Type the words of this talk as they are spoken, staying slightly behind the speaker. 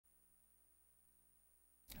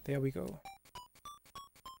there we go.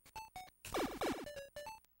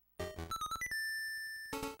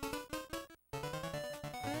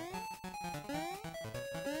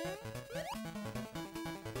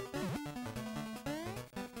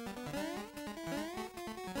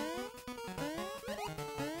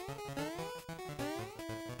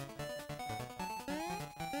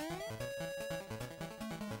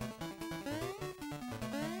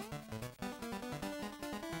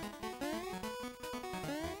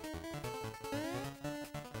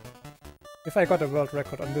 If I got a world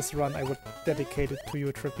record on this run, I would dedicate it to you,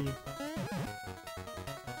 Trippy.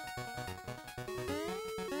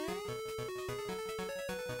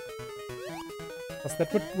 Because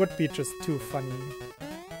that would be just too funny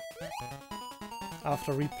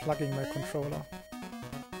after replugging my controller.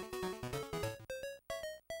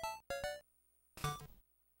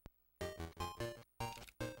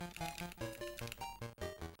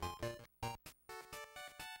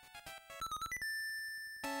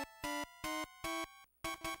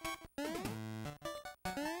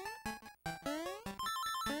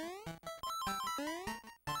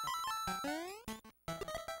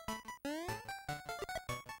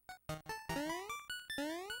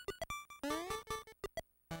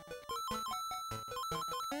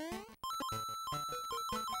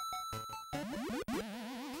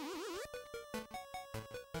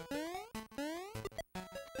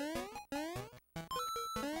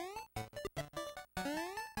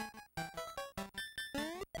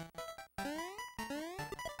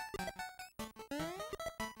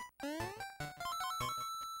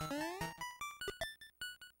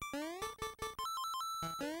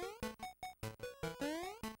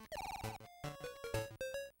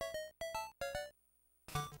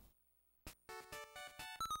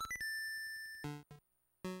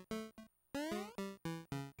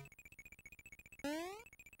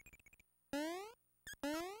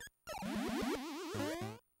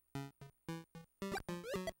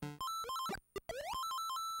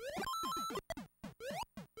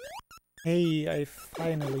 Hey, I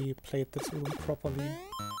finally played this room properly.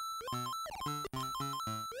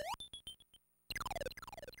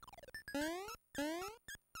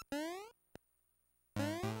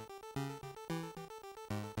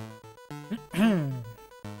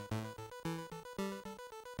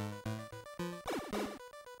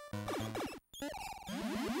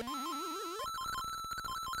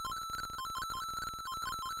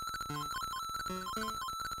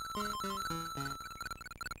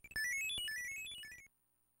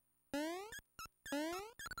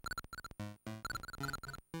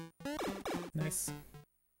 Nice.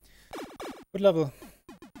 Good level.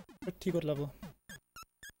 Pretty good level.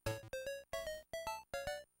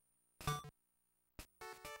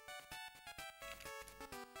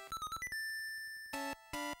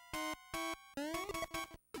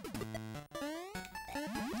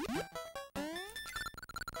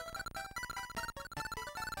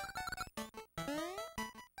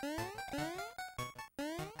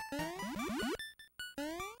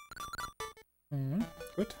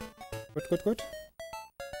 Good. Good, good, good.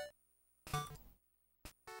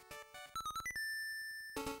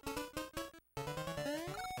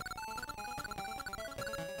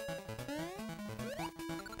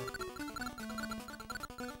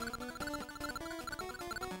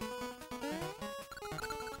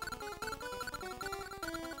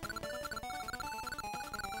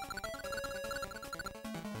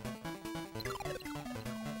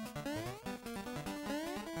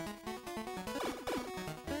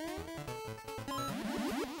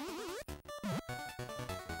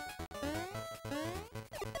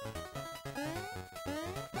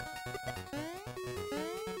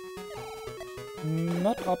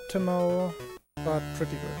 Not optimal, but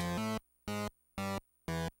pretty good.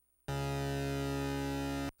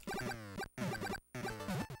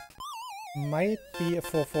 Might be a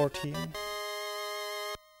 414.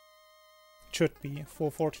 Should be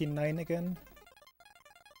 414.9 again.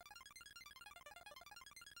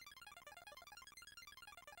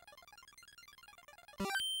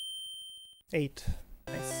 Eight.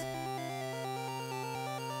 Nice.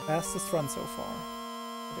 Fastest run so far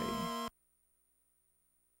today.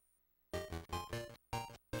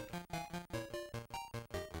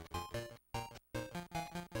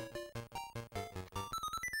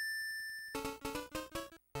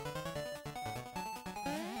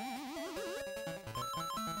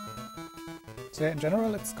 So in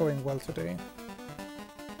general, it's going well today.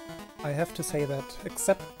 I have to say that,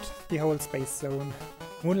 except the whole space zone.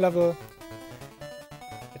 Moon level,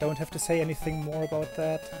 I don't have to say anything more about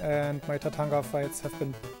that, and my Tatanga fights have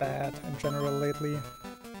been bad in general lately.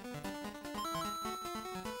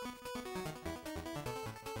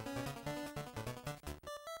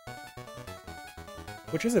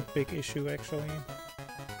 Which is a big issue, actually.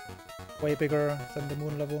 Way bigger than the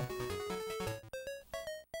moon level.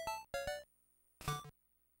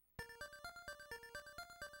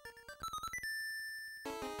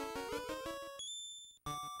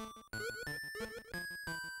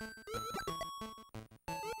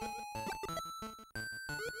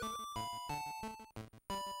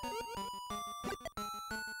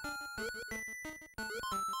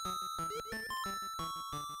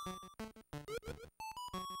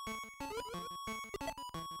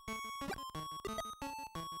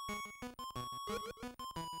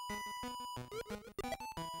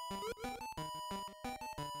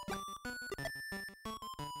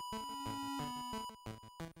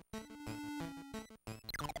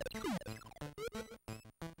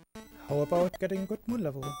 How about getting good moon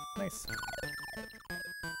level? Nice.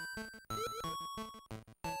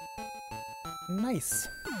 Nice.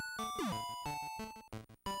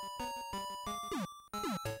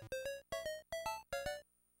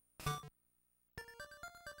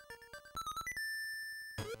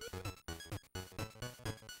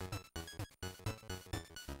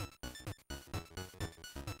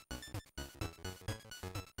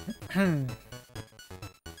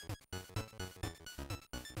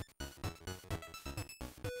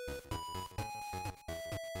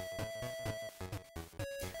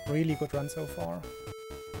 Really good run so far.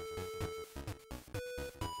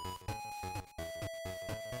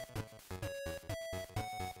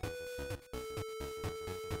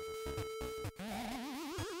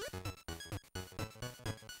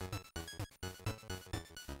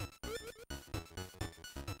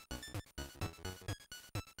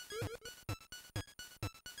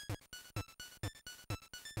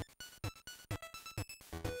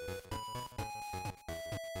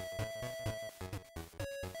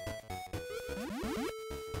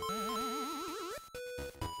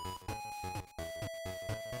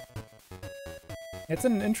 It's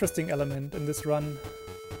an interesting element in this run.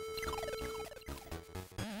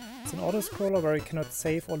 It's an auto-scroller where you cannot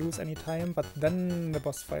save or lose any time, but then the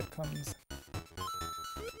boss fight comes.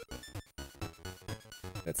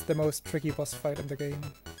 It's the most tricky boss fight in the game.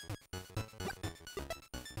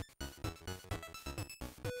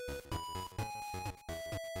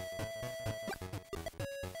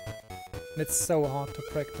 And it's so hard to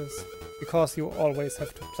practice, because you always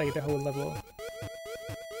have to play the whole level.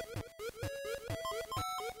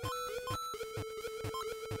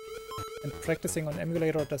 And practicing on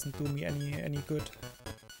emulator doesn't do me any good.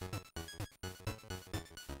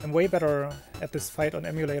 I'm way better at this fight on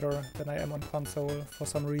emulator than I am on console for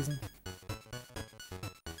some reason.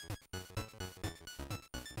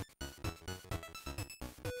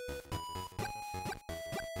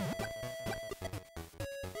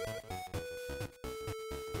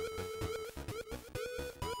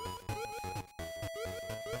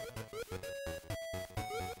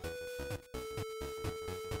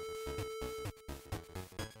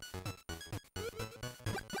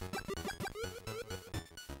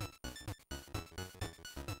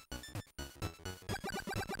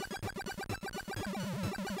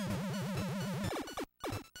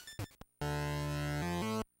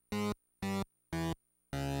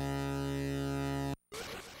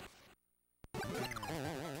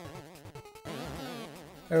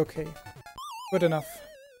 Okay, good enough.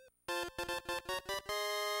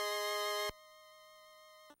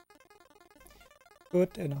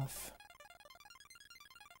 Good enough.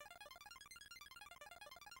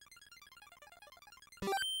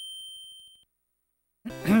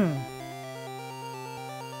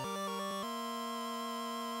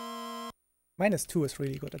 -2 is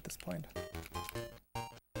really good at this point.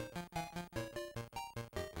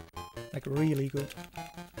 Like, really good.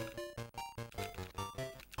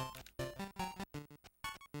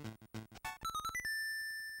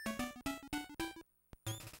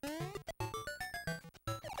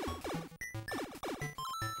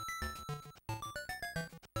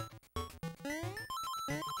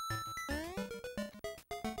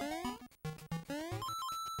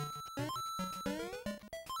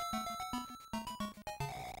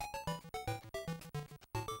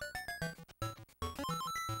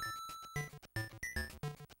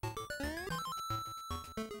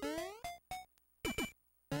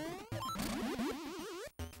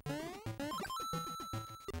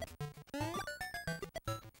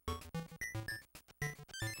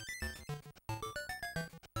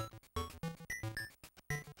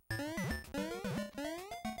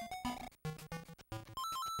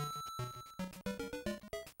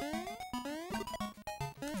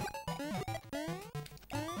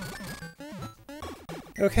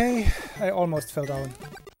 Okay, I almost fell down.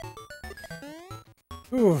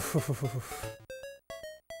 Oof.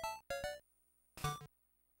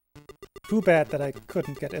 Too bad that I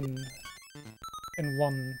couldn't get in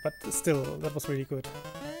one, but still, that was really good.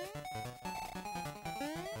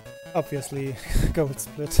 Obviously, gold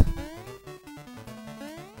split.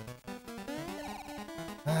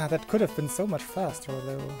 Ah, that could have been so much faster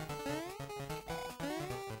though.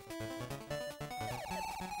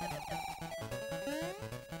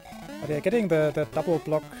 But yeah, getting the double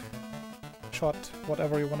block shot,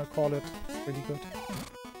 whatever you want to call it, is really good.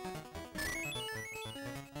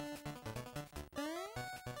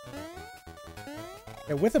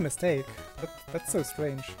 Yeah, with a mistake. That's so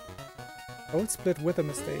strange. Gold split with a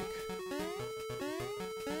mistake.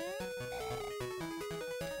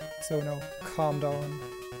 So no, calm down.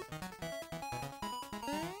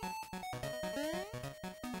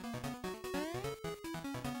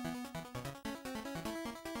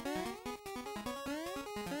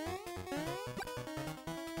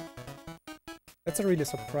 That's a really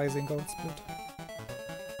surprising gold split.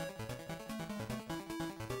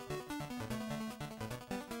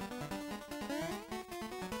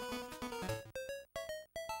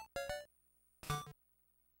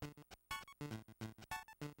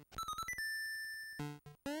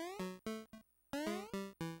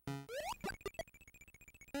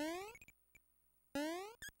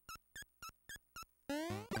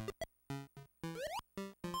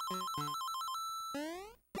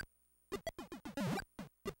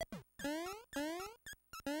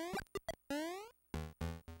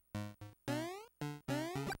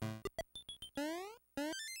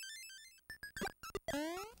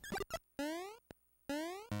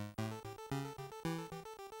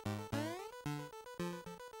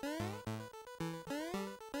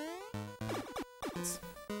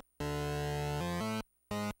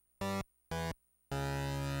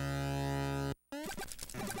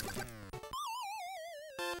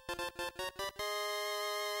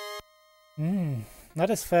 Not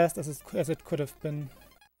as fast as it could have been.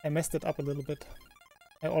 I messed it up a little bit.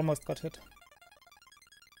 I almost got hit.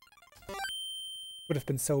 Would have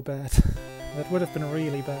been so bad. That would have been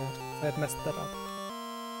really bad if I had messed that up.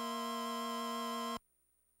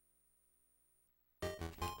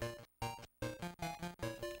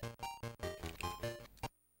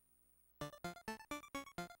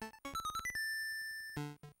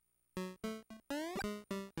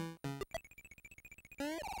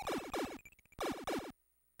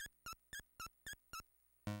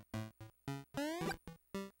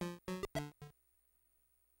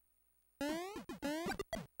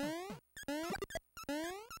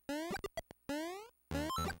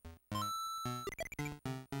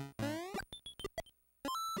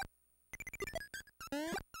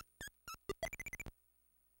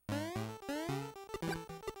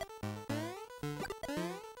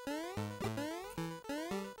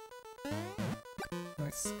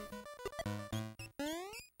 Nice.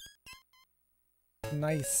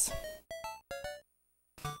 Nice.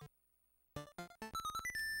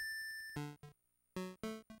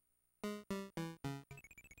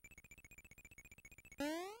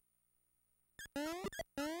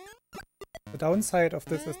 The downside of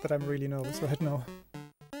this is that I'm really nervous right now.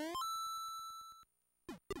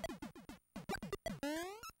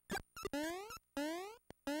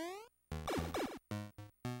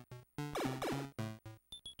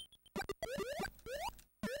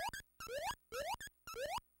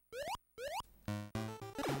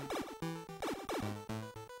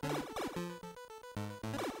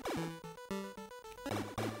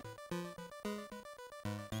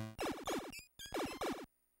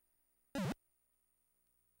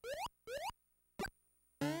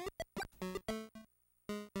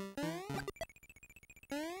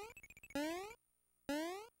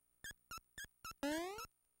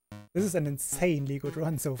 This is an insanely good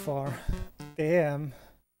run so far. Damn.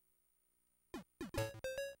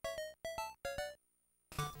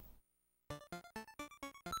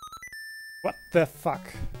 What the fuck?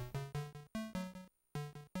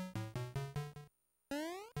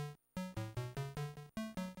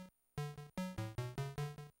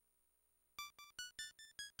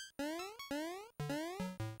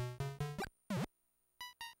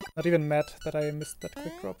 Not even mad that I missed that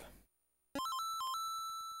quick drop.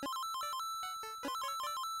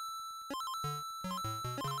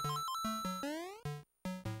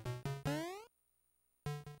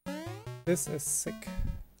 This is sick.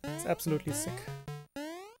 It's absolutely sick.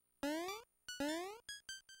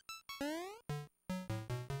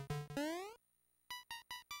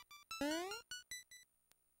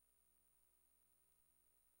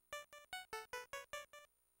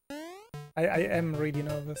 I am really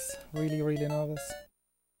nervous. Really, really nervous.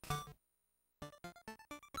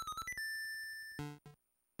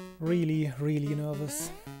 Really, really nervous.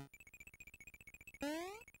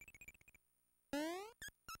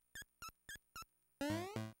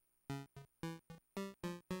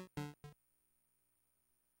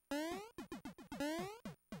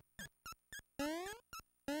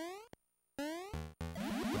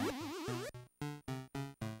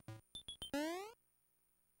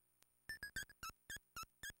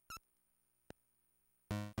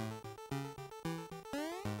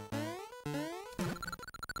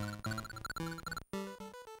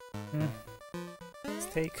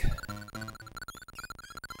 mistake.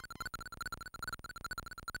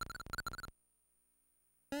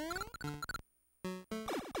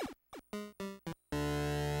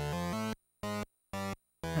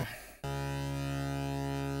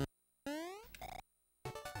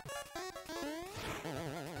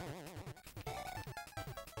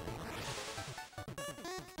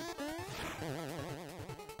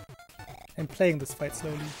 I'm playing this fight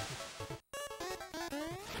slowly.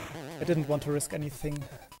 I didn't want to risk anything.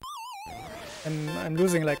 And I'm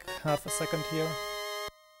losing like half a second here.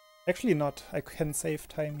 Actually not, I can save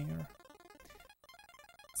time here.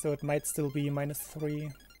 So it might still be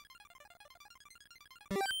 -3.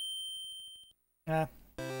 Ah,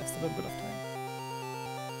 just a little bit of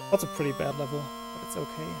time. That's a pretty bad level, but it's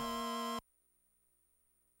okay.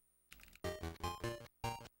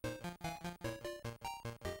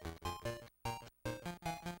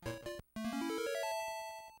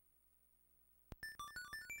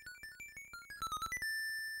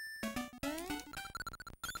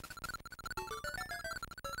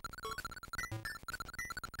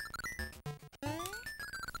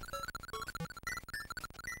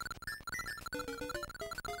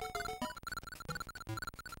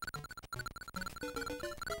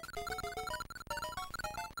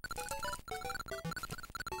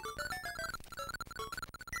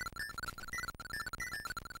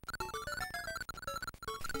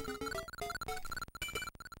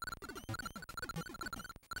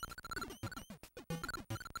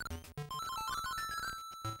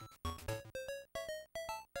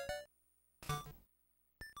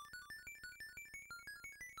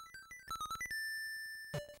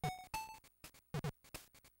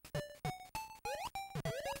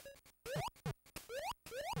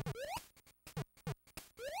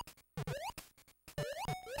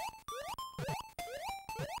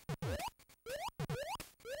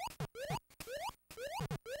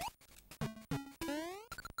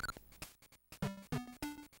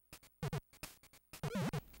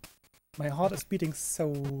 My heart is beating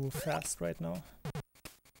so fast right now.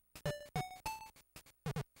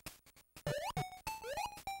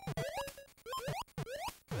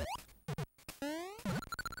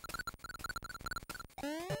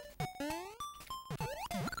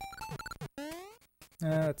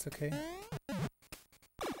 That's okay.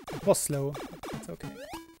 It was slow. It's okay.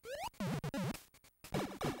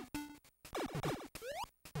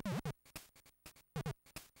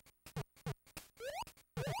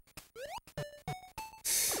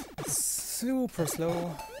 Super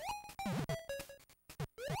slow.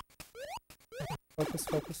 Focus,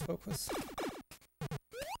 focus, focus.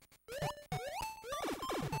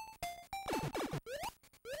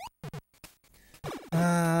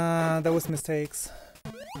 Those mistakes.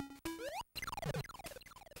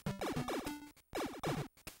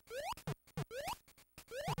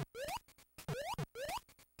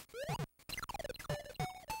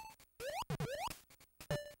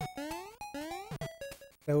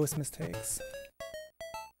 Those mistakes.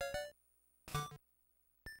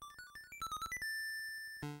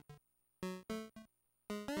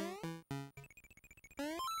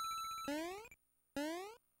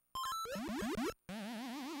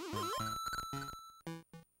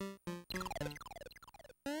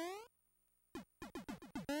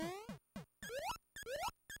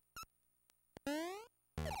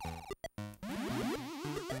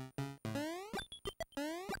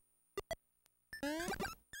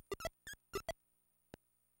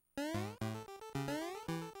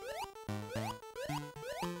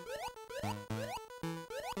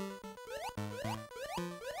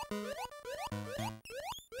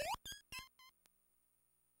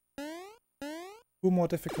 Two more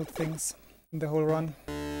difficult things in the whole run.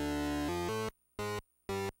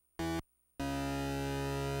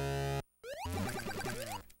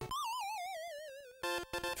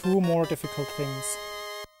 Two more difficult things.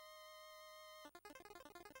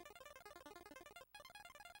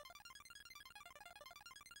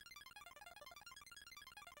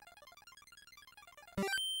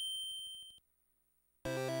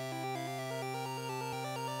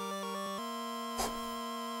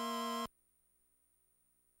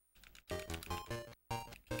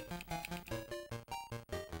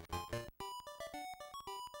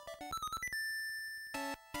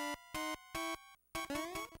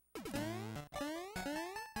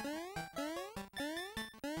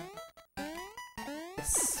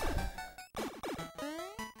 Yes.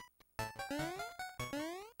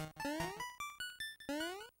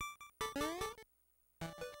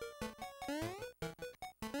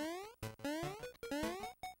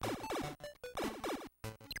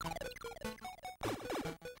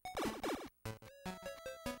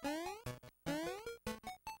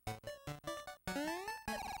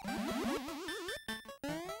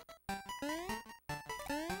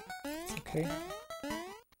 okay.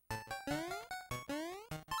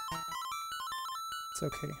 It's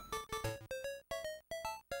okay.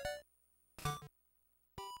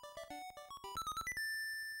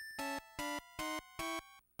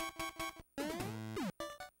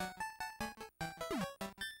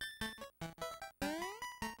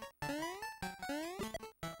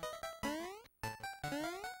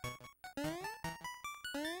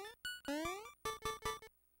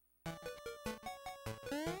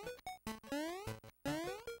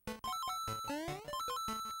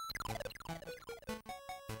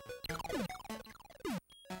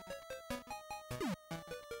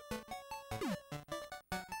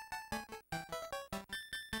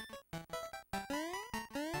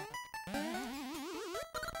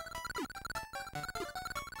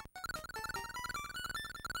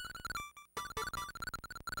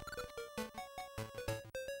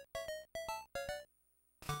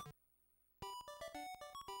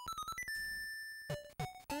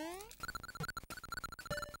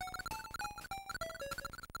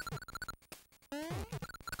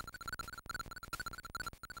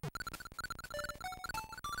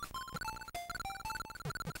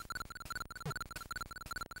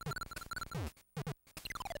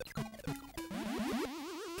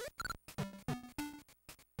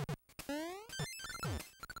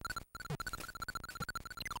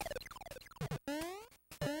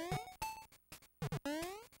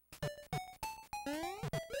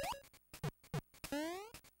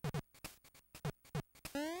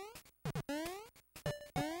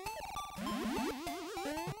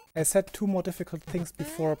 I said 2 more difficult things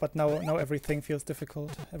before, but now everything feels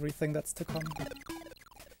difficult. Everything that's to come.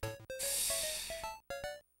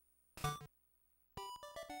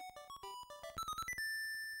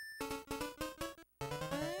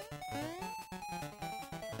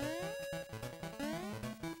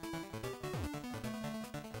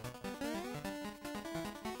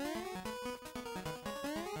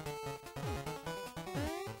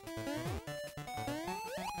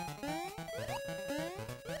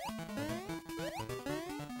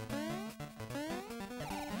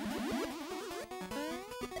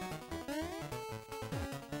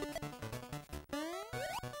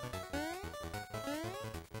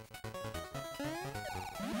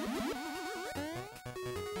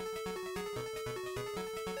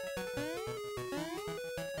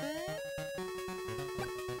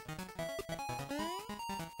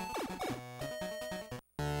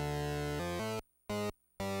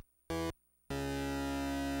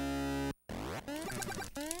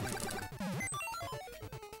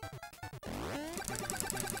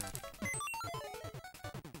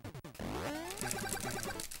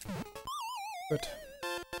 Good.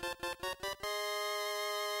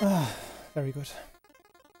 Ah, very good.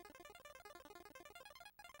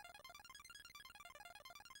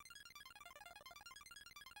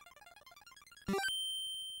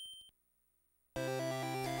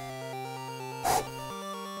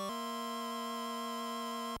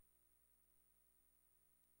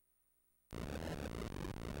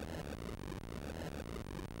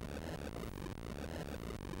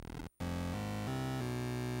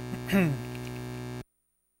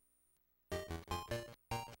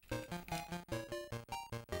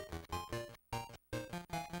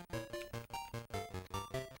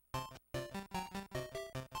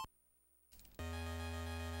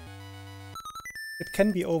 It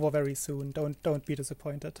can be over very soon. Don't be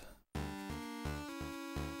disappointed.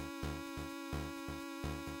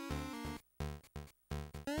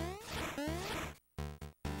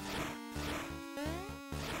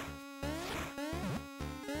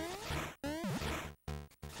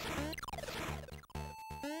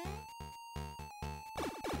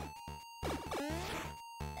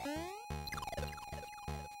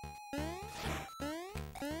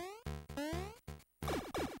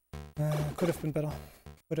 Could have been better.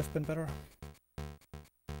 Could have been better.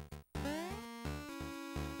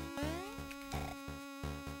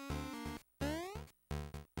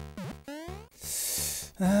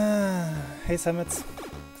 Hey Summits,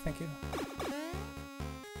 thank you.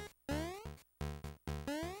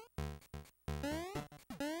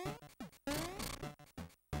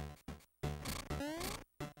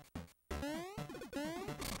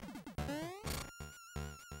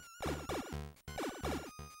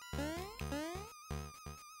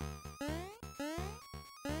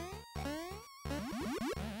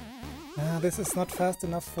 This is not fast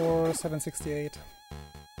enough for 768.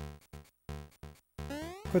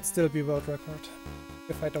 Could still be world record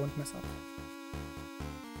if I don't mess up.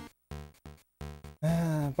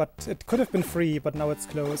 But it could have been free, but now it's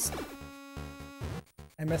close.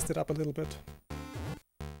 I messed it up a little bit.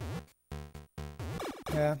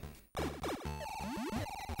 Yeah.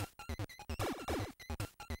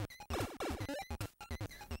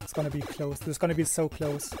 it's gonna be close. This is gonna be so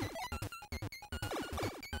close.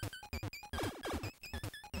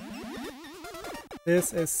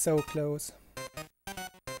 This is so close.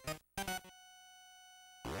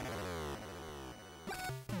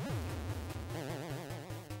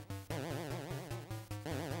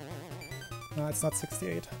 No, it's not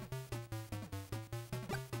 68.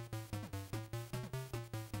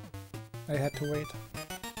 I had to wait.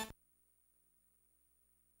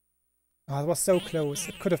 Oh, it was so close.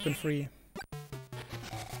 It could have been free.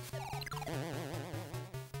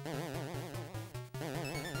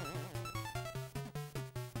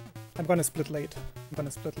 I'm gonna split late. I'm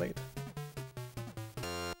gonna split late.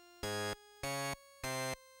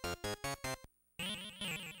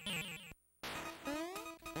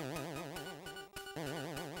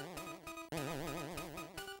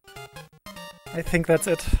 I think that's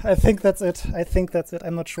it. I think that's it. I think that's it.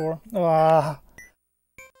 I'm not sure.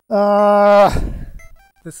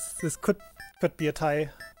 This could be a tie.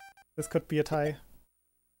 This could be a tie.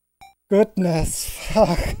 Goodness,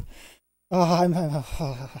 fuck.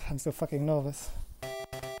 I'm so fucking nervous.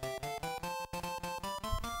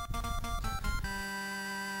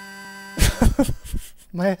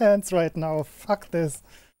 My hands right now. Fuck this.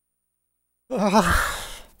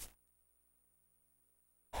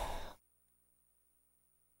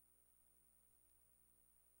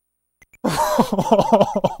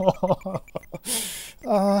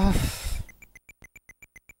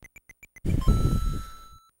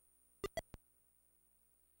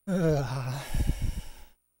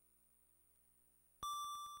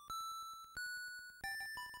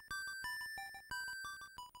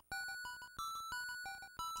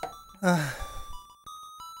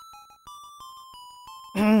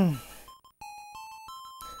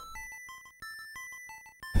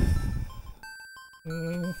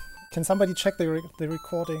 Can somebody check the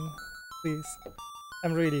recording, please?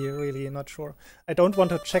 I'm really not sure. I don't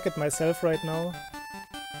want to check it myself right now.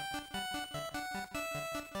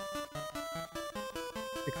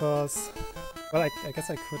 Because, well, I guess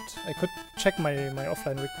I could check my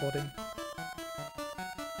offline recording.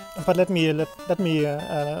 But let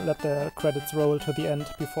the credits roll to the end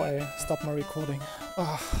before I stop my recording.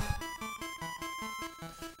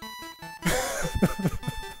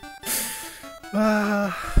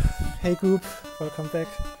 Hey Goop, welcome back.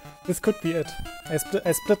 This could be it. I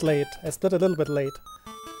split late. I split a little bit late.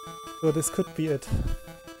 So this could be it.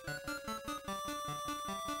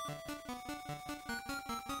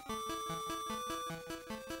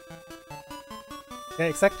 Yeah,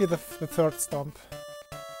 exactly the third stomp.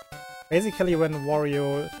 Basically when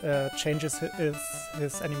Wario changes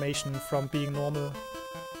his animation from being normal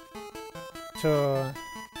to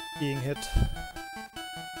being hit.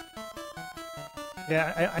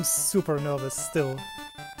 Yeah, I'm super nervous still.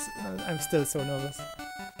 I'm still so nervous.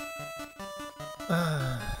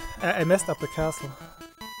 I messed up the castle.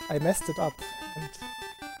 I messed it up, and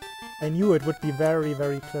I knew it would be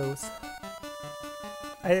very close.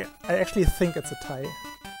 I actually think it's a tie.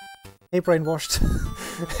 Hey, brainwashed.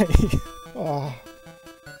 Hey. Oh.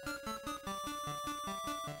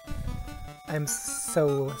 I'm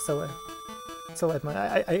so I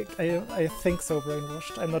think so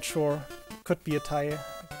brainwashed. I'm not sure. Could be a tie. It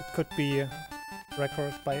could be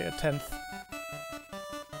record by a 10th.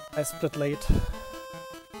 I split late.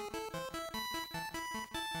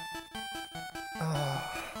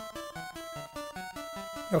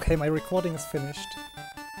 Okay, my recording is finished.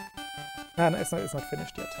 No, it's not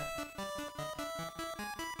finished yet.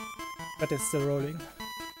 But it's still rolling.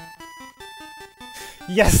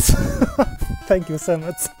 Yes! Thank you so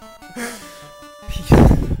much.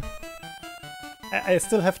 I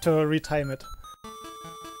still have to retime it.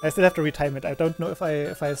 I don't know if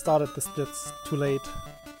I started the splits too late.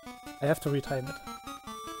 I have to retime it.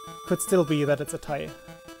 Could still be that it's a tie.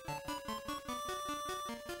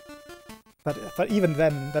 But even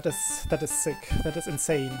then, that is sick. That is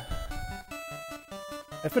insane.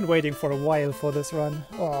 I've been waiting for a while for this run.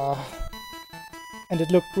 Oh. And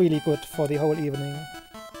it looked really good for the whole evening.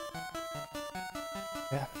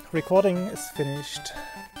 Yeah, recording is finished.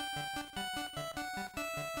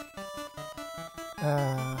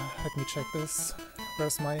 Let me check this.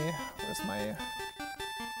 Where's my...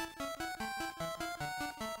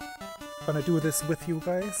 Gonna do this with you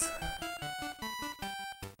guys.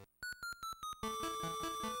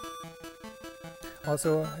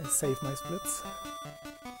 Also, I save my splits.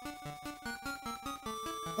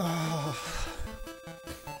 Oh.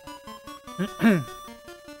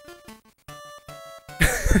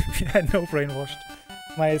 Yeah, no brainwashed.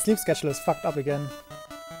 My sleep schedule is fucked up again.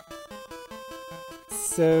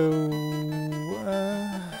 So,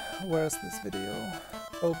 where's this video?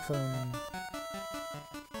 open.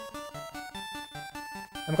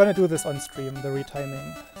 I'm gonna do this on stream, the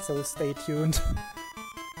retiming, so stay tuned.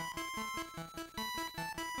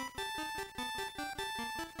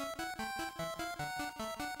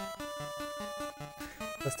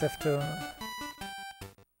 Just have to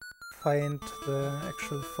find the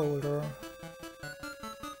actual folder.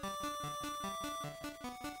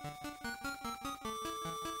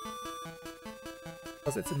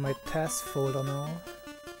 Because it's in my task folder now.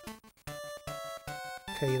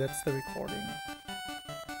 Okay, that's the recording.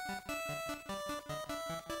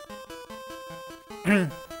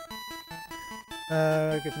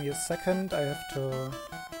 Give me a second, I have to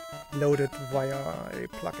load it via a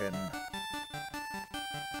plugin.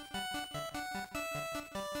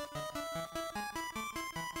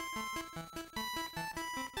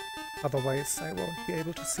 Otherwise I won't be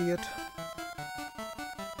able to see it.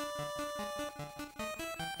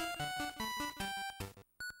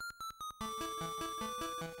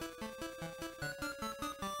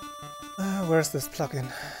 Where's this plugin?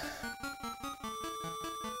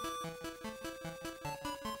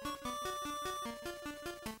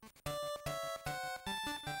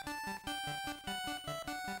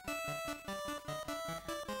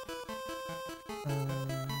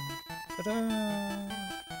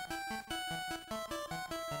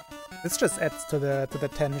 This just adds to the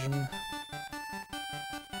tension.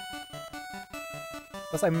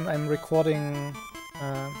 Because I'm recording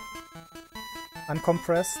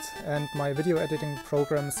uncompressed, and my video editing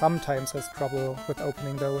program sometimes has trouble with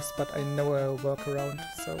opening those, but I know a workaround,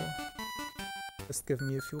 so just give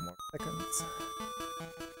me a few more seconds.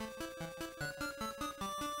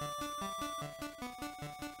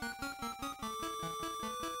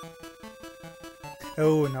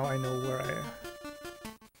 Oh, now I know where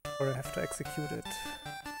I have to execute it.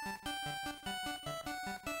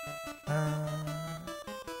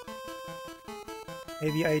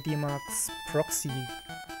 Maybe ID marks proxy.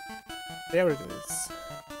 There it is.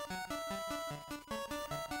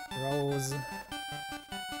 Browse.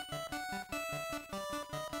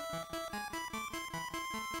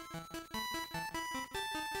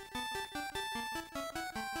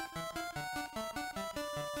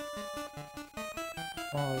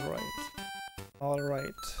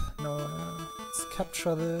 Alright. Now let's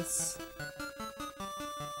capture this.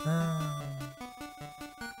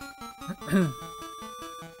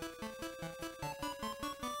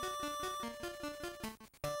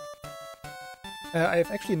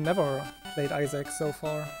 I've actually never played Isaac so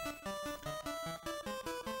far.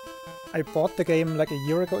 I bought the game like a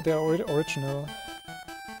year ago, the original.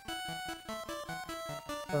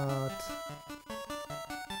 But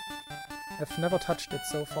I've never touched it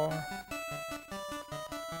so far.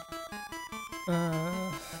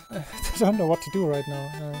 I don't know what to do right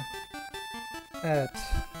now. Add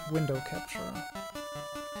window capture.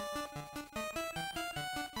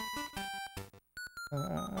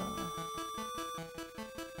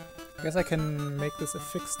 I guess I can make this a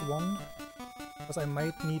fixed one, because I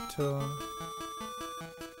might need to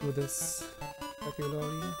do this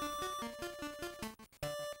regularly.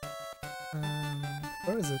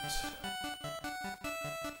 Where is it?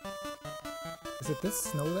 Is it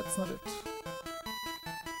this? No, that's not it.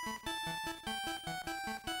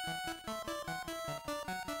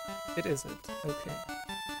 It is it. Okay.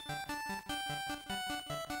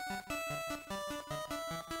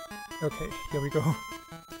 Okay, here we go.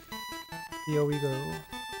 Here we go.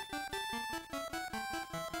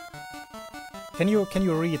 Can you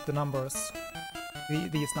read the numbers?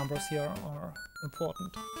 These numbers here are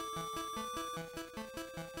important.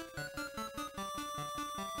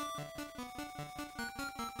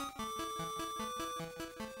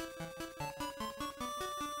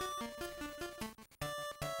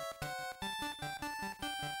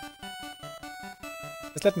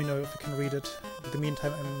 Just let me know if you can read it. In the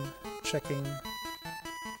meantime, I'm checking.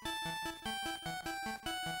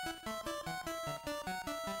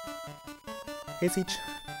 Hey Siege.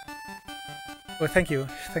 Oh, thank you.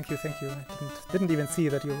 I didn't even see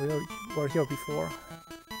that you were here before.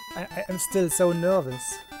 I'm still so nervous.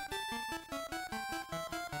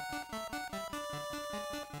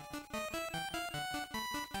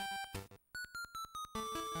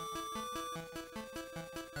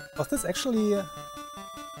 Was this actually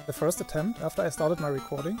the first attempt after I started my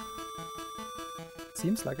recording?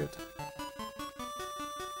 Seems like it.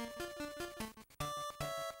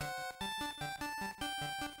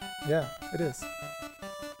 Yeah, it is.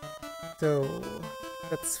 So,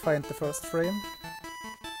 let's find the first frame.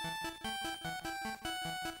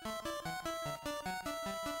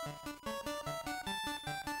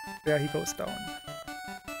 There he goes down.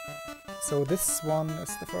 So this one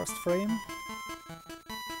is the first frame.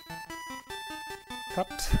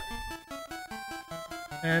 Cut.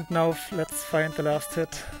 And now let's find the last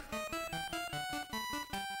hit.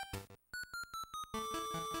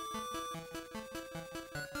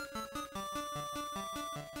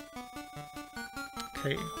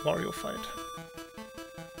 Okay, Wario fight.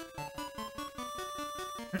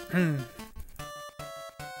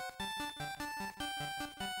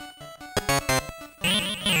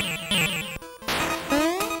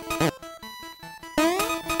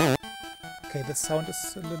 Okay, the sound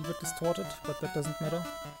is a little bit distorted, but that doesn't matter.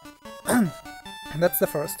 That's the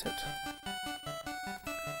first hit.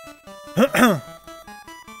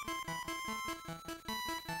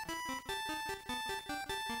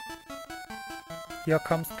 Here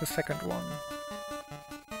comes the second one.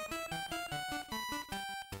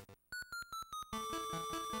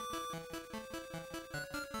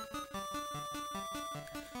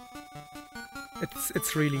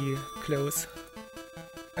 It's really close.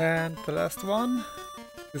 And the last one.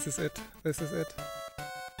 This is it. This is it.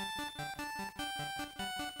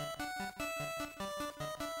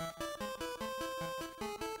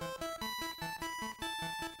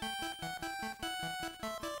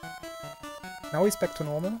 Now he's back to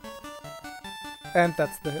normal. And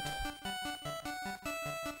that's the hit.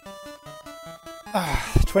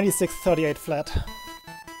 26-38 flat.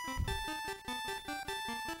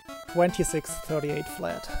 26-38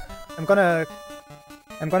 flat. I'm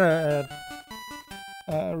gonna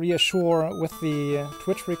reassure with the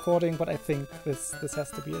Twitch recording, but I think this has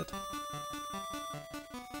to be it.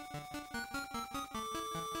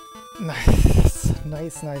 Nice,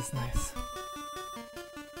 nice, nice, nice.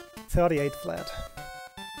 38 flat.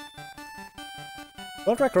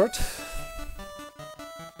 World record.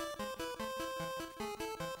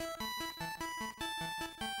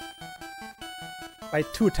 By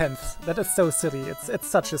 2/10. That is so silly. It's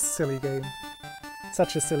such a silly game.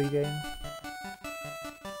 Such a silly game.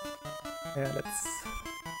 Yeah, let's...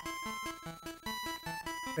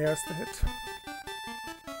 There's the hit.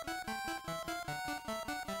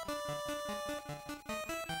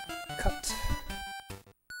 Cut.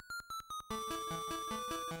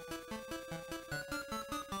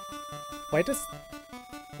 Why does...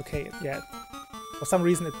 Okay, yeah. For some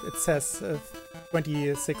reason it says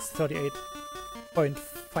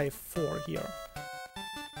 26:38.54 here.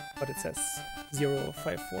 But it says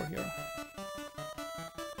 0.54 here.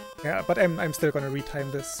 Yeah, but I'm still gonna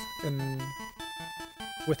retime this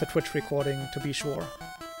with the Twitch recording to be sure.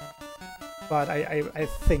 But I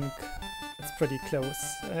think it's pretty close.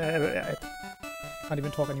 I can't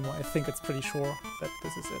even talk anymore. I think it's pretty sure that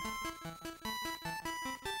this is it.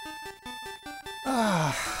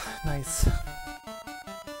 Ah, nice.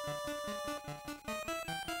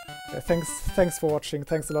 Yeah, thanks for watching.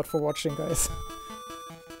 Thanks a lot for watching, guys.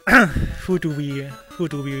 Who do we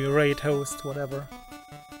raid, host, whatever?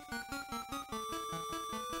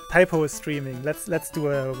 Typo is streaming. Let's do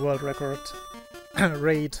a world record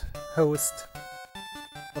raid, host,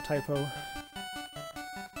 for Typo.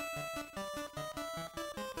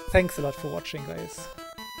 Thanks a lot for watching, guys.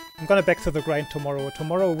 I'm gonna back to the grind tomorrow.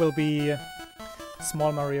 Tomorrow will be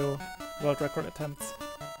Small Mario world record attempts.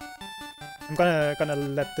 I'm gonna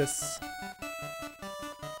let this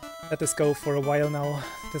go for a while now.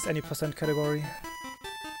 This any percent category.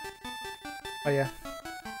 Oh yeah.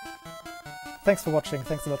 Thanks for watching.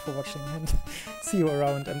 Thanks a lot for watching, and see you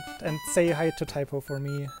around. And say hi to Typo for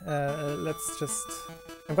me. Let's just...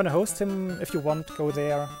 I'm gonna host him. If you want, go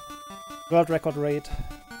there. World record raid.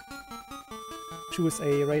 Choose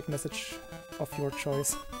a raid message of your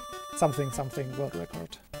choice. Something world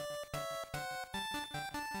record.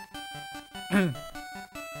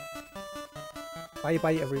 Bye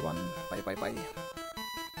bye everyone. Bye bye bye.